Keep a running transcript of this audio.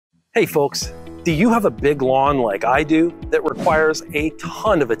Hey folks, do you have a big lawn like I do that requires a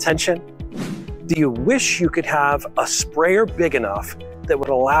ton of attention? Do you wish you could have a sprayer big enough that would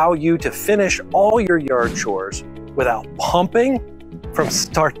allow you to finish all your yard chores without pumping from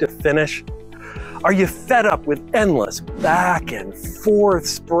start to finish? Are you fed up with endless back and forth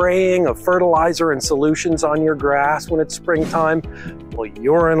spraying of fertilizer and solutions on your grass when it's springtime? Well,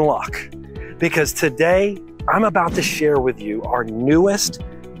 you're in luck, because today I'm about to share with you our newest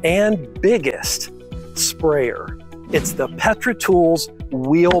and biggest sprayer. It's the PetraTools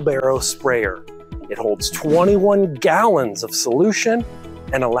Wheelbarrow Sprayer. It holds 21 gallons of solution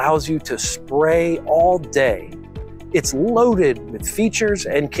and allows you to spray all day. It's loaded with features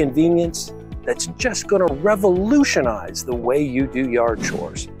and convenience that's just going to revolutionize the way you do yard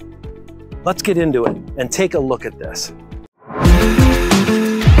chores. Let's get into it and take a look at this.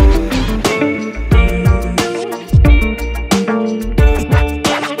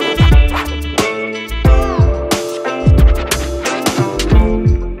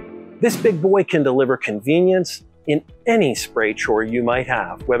 This big boy can deliver convenience in any spray chore you might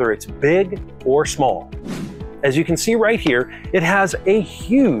have, whether it's big or small. As you can see right here, it has a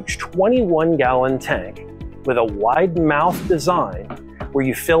huge 21-gallon tank with a wide mouth design where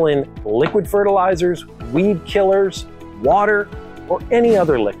you fill in liquid fertilizers, weed killers, water, or any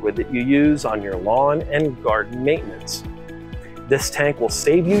other liquid that you use on your lawn and garden maintenance. This tank will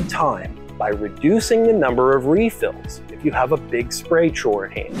save you time by reducing the number of refills if you have a big spray chore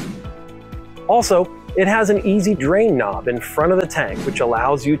at hand. Also, it has an easy drain knob in front of the tank, which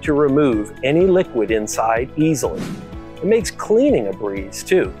allows you to remove any liquid inside easily. It makes cleaning a breeze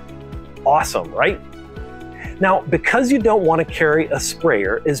too. Awesome, right? Now, because you don't want to carry a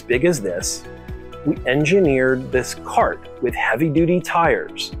sprayer as big as this, we engineered this cart with heavy-duty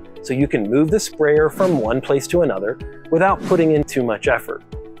tires so you can move the sprayer from one place to another without putting in too much effort.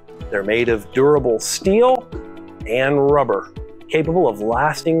 They're made of durable steel and rubber, capable of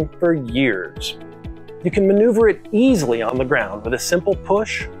lasting for years. You can maneuver it easily on the ground with a simple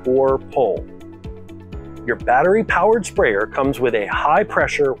push or pull. Your battery-powered sprayer comes with a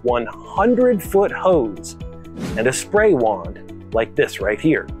high-pressure 100-foot hose and a spray wand like this right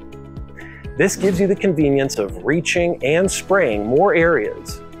here. This gives you the convenience of reaching and spraying more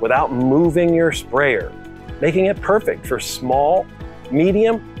areas without moving your sprayer, making it perfect for small,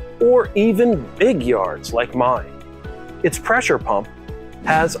 medium, or even big yards like mine. Its pressure pump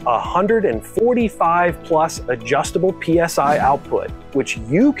has 145 plus adjustable PSI output, which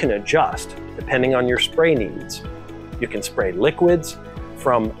you can adjust depending on your spray needs. You can spray liquids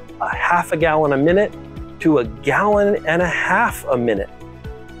from a half a gallon a minute to a gallon and a half a minute.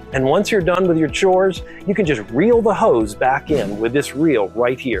 And once you're done with your chores, you can just reel the hose back in with this reel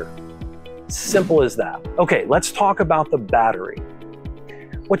right here. Simple as that. Okay, let's talk about the battery.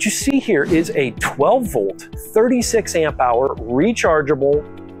 What you see here is a 12-volt, 36 amp hour rechargeable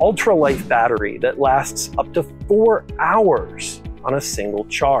ultralight battery that lasts up to 4 hours on a single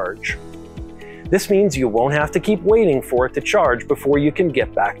charge. This means you won't have to keep waiting for it to charge before you can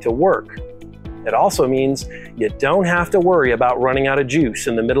get back to work. It also means you don't have to worry about running out of juice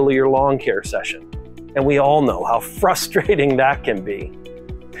in the middle of your lawn care session. And we all know how frustrating that can be.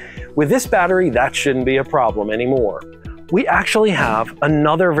 With this battery, that shouldn't be a problem anymore. We actually have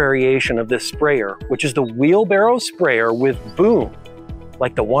another variation of this sprayer, which is the Wheelbarrow Sprayer with boom,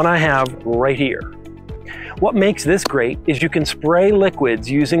 like the one I have right here. What makes this great is you can spray liquids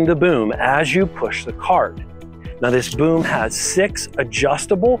using the boom as you push the cart. Now this boom has 6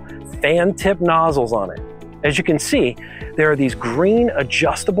 adjustable fan tip nozzles on it. As you can see, there are these green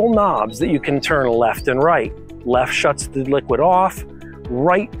adjustable knobs that you can turn left and right. Left shuts the liquid off,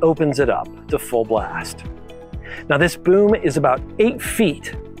 right opens it up to full blast. Now this boom is about 8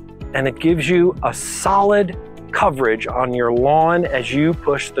 feet and it gives you a solid coverage on your lawn as you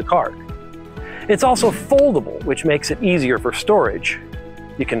push the cart. It's also foldable, which makes it easier for storage.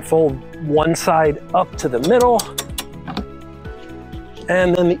 You can fold one side up to the middle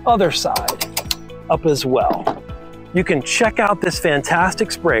and then the other side up as well. You can check out this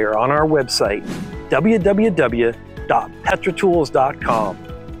fantastic sprayer on our website, www.petratools.com.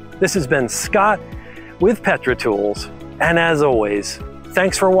 This has been Scott with PetraTools, and as always,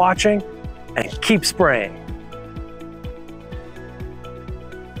 thanks for watching and keep spraying.